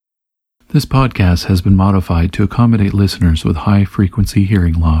This podcast has been modified to accommodate listeners with high-frequency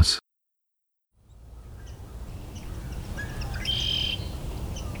hearing loss.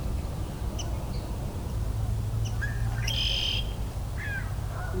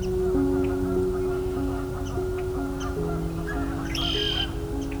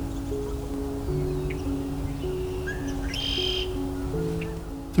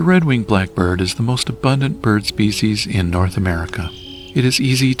 The red-winged blackbird is the most abundant bird species in North America. It is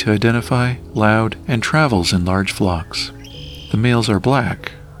easy to identify, loud, and travels in large flocks. The males are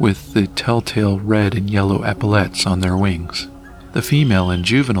black, with the telltale red and yellow epaulettes on their wings. The female and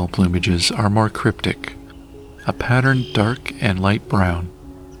juvenile plumages are more cryptic, a pattern dark and light brown.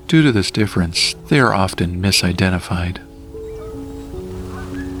 Due to this difference, they are often misidentified.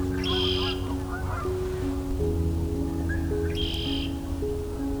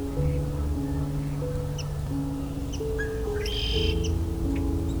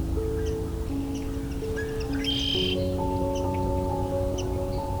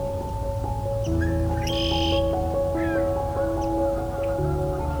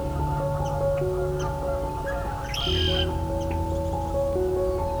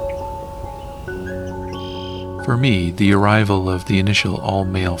 For me, the arrival of the initial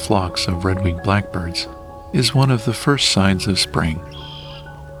all-male flocks of red-winged blackbirds is one of the first signs of spring.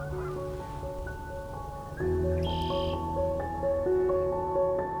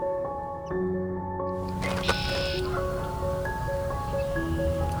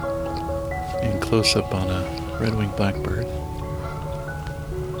 And close up on a red-winged blackbird.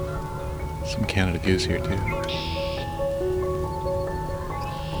 Some Canada goose here too.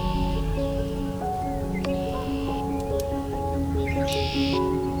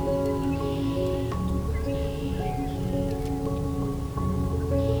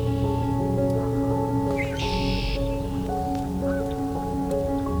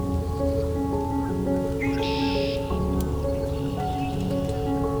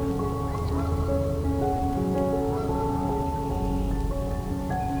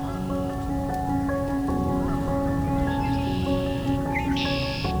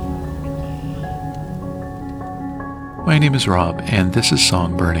 My name is Rob, and this is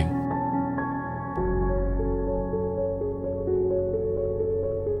Songbirding.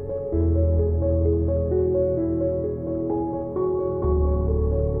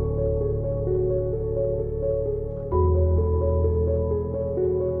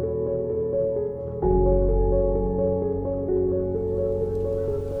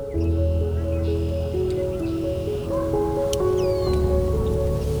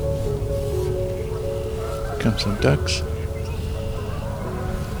 Come some ducks.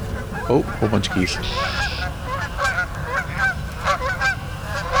 Oh, whole bunch of geese.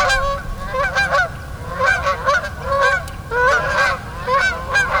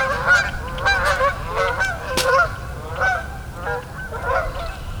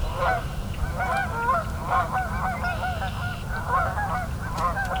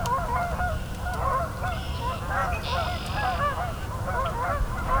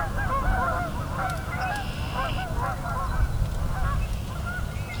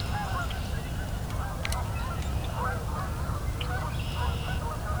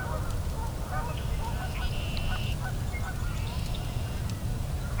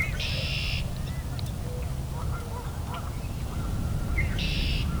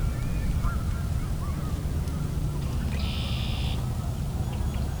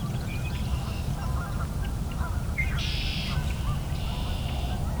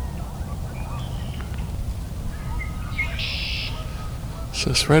 So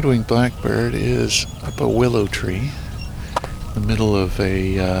this red-winged blackbird is up a willow tree in the middle of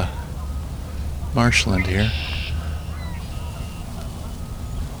a marshland here.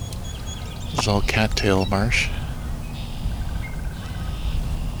 This is all cattail marsh.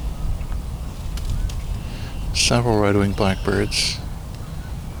 Several red-winged blackbirds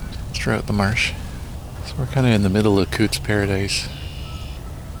throughout the marsh. So we're kind of in the middle of Coots Paradise.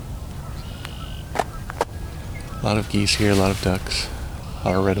 A lot of geese here, a lot of ducks. A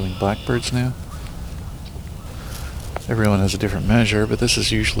lot of red-winged blackbirds now. Everyone has a different measure, but this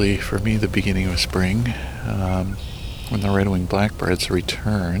is usually, for me, the beginning of spring, when the red-winged blackbirds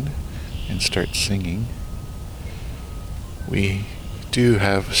return and start singing. We do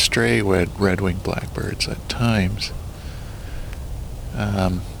have stray red-winged blackbirds at times,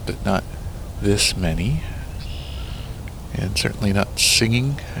 but not this many, and certainly not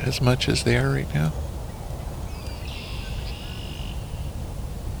singing as much as they are right now.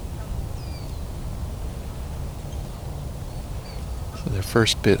 The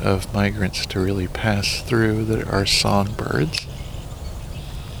first bit of migrants to really pass through that are songbirds.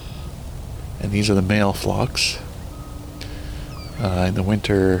 And these are the male flocks. In the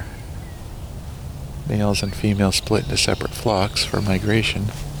winter, males and females split into separate flocks for migration.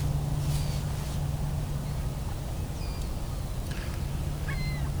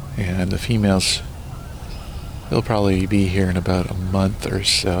 And the females, they'll probably be here in about a month or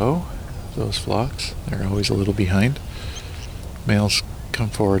so, those flocks. They're always a little behind. Males come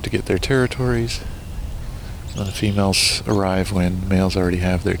forward to get their territories. And the females arrive when males already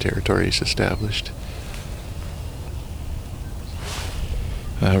have their territories established.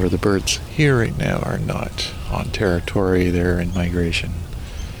 However, the birds here right now are not on territory. They're in migration,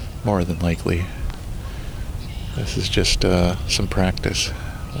 more than likely. This is just some practice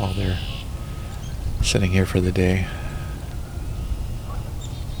while they're sitting here for the day.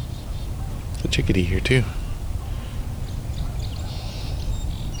 There's a chickadee here too.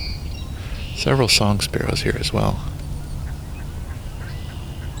 Several song sparrows here as well.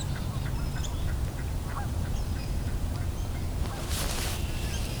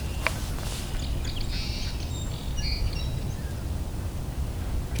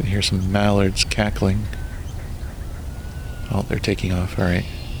 You can hear some mallards cackling. Oh, they're taking off. All right.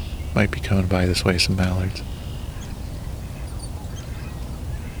 Might be coming by this way, some mallards.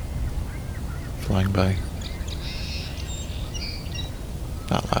 Flying by.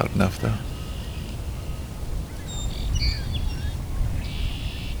 Not loud enough, though.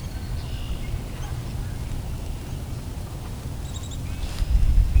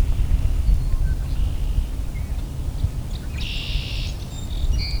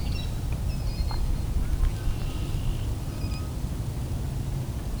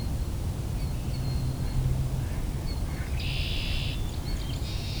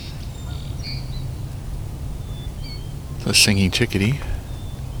 The singing chickadee,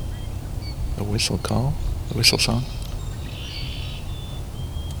 the whistle call, the whistle song.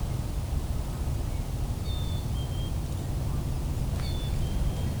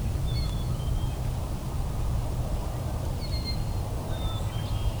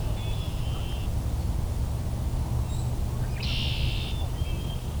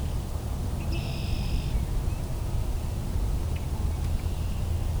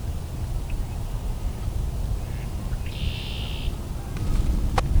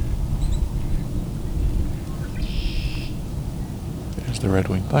 The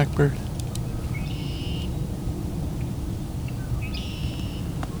red-winged blackbird.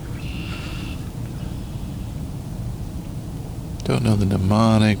 Don't know the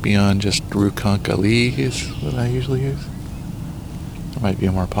mnemonic beyond just Rukonka is what I usually use. There might be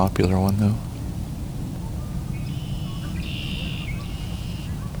a more popular one though.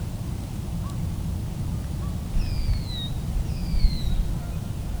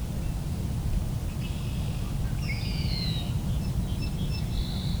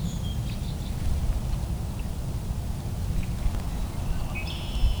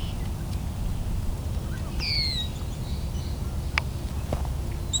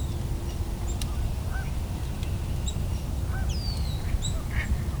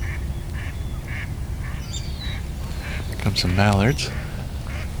 Come some mallards.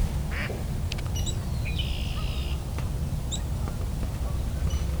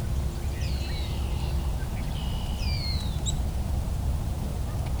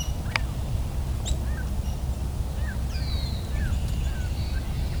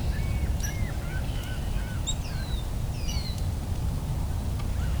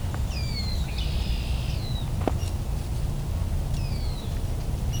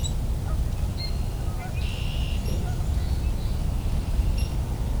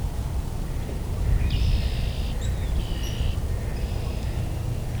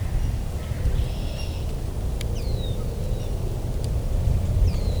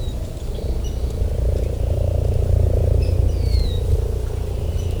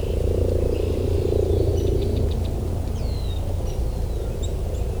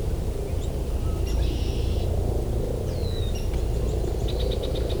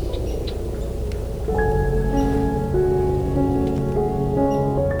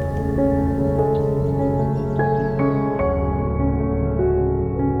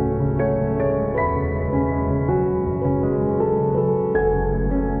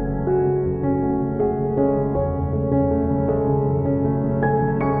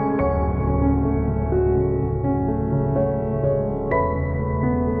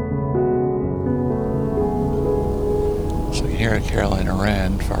 Here at Carolina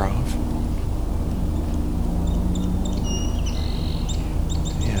Wren, far off.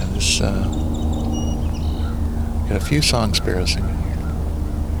 Yeah, this got a few song sparrows singing here.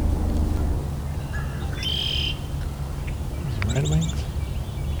 Some red wings.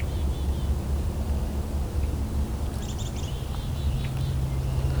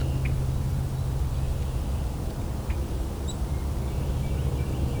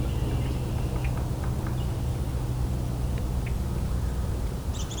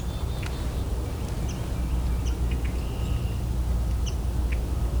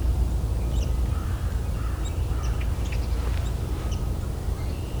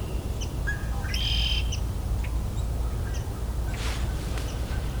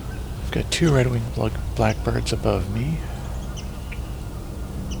 I've got two red-winged blackbirds above me.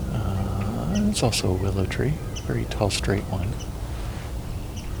 It's also a willow tree, very tall, straight one.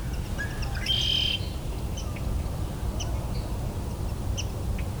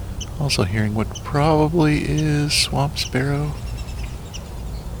 Also hearing what probably is swamp sparrow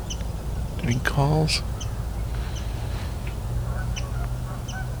doing calls.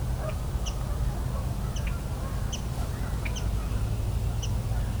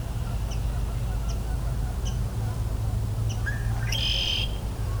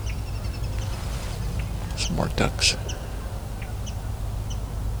 Some more ducks.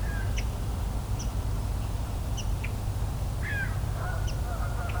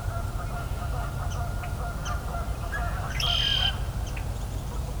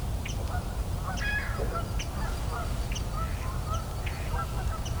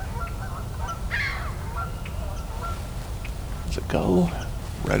 There's a gull,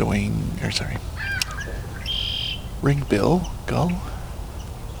 ringbill gull.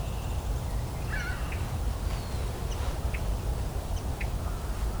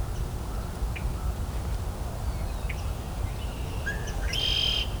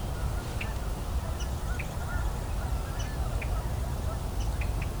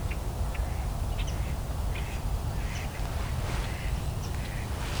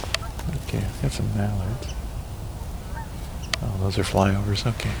 Okay, I've got some mallards. Oh, those are flyovers,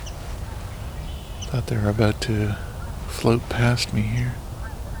 okay. Thought they were about to float past me here.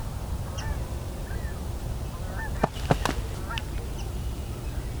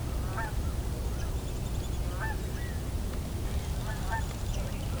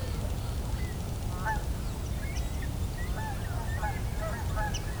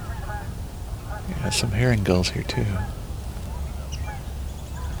 Yeah, some herring gulls here too.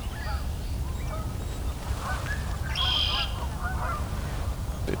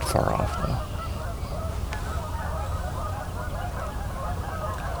 Bit far off though.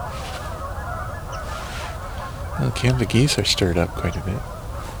 Well, Canada geese are stirred up quite a bit.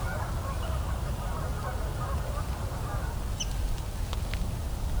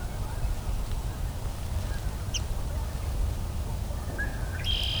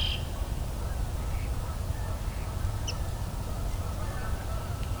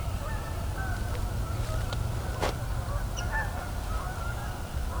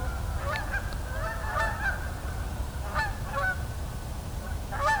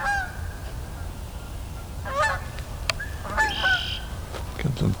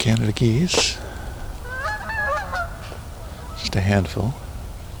 Got some Canada geese. Just a handful.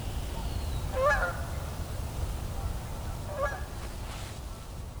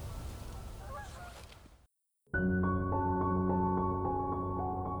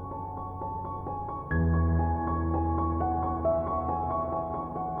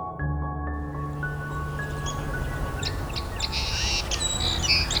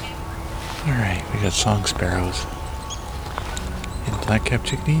 Alright, we got song sparrows and black-capped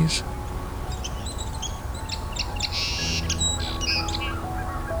chickadees.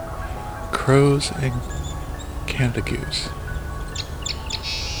 Crows and Canada goose.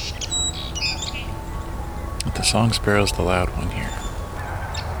 But the song sparrow's the loud one here.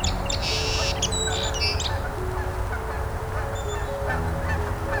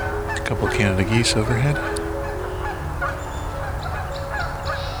 A couple Canada geese overhead.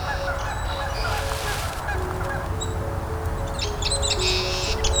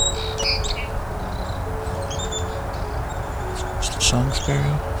 Song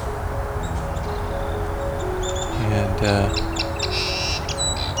sparrow and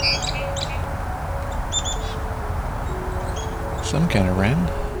some kind of wren.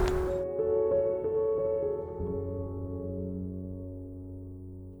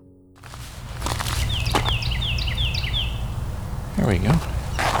 There we go.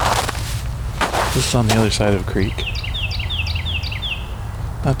 This is on the other side of a creek.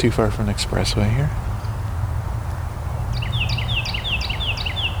 Not too far from an expressway here.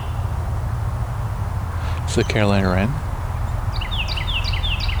 It's the Carolina wren.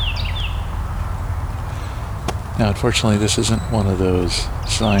 Now, unfortunately, this isn't one of those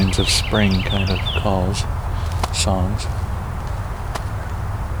signs of spring kind of calls, songs.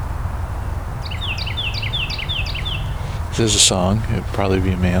 This is a song. It would probably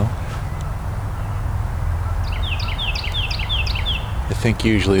be a male. I think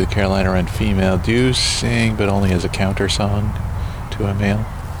usually the Carolina wren female do sing, but only as a counter song to a male.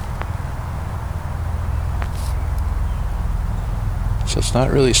 So it's not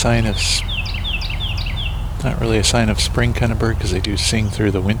really a sign of spring kind of bird because they do sing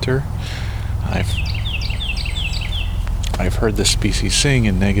through the winter. I've heard this species sing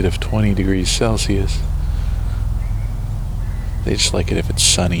in negative 20 degrees Celsius. They just like it if it's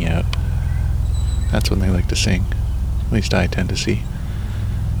sunny out. That's when they like to sing. At least I tend to see.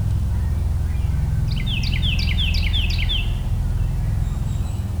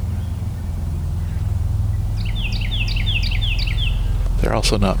 They're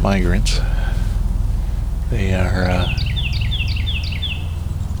also not migrants. They are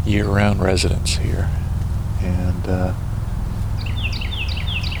year-round residents here. And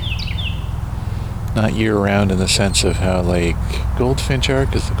not year-round in the sense of how like goldfinch are,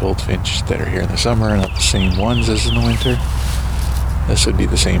 because the goldfinch that are here in the summer are not the same ones as in the winter. This would be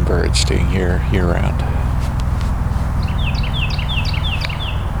the same bird staying here year-round.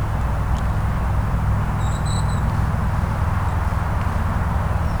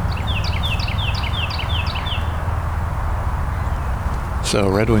 So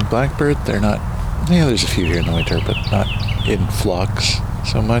red-winged blackbird, they're not, yeah, there's a few here in the winter, but not in flocks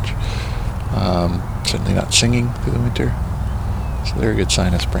so much. Certainly not singing through the winter. So they're a good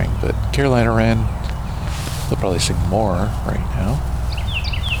sign of spring. But Carolina wren, they'll probably sing more right now.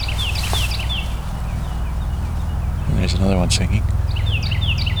 And there's another one singing.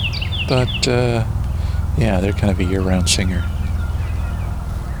 But, yeah, they're kind of a year-round singer.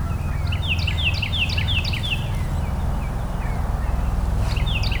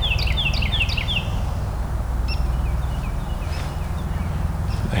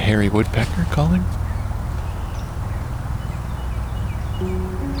 A hairy woodpecker calling?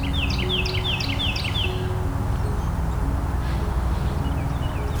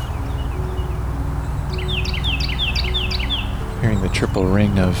 Hearing the triple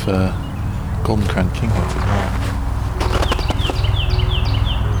ring of golden crowned kinglets as well.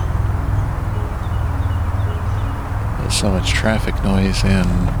 There's so much traffic noise and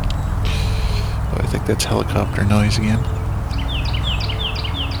I think that's helicopter noise again.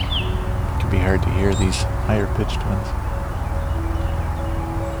 It can be hard to hear these higher pitched ones.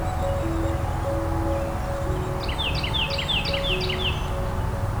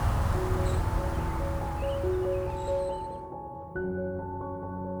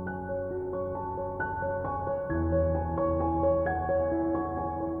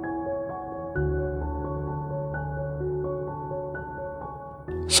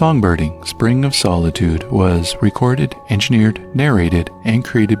 Songbirding, Spring of Solitude was recorded, engineered, narrated, and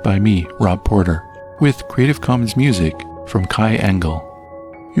created by me, Rob Porter, with Creative Commons music from Kai Engel.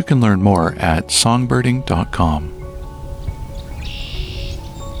 You can learn more at songbirding.com.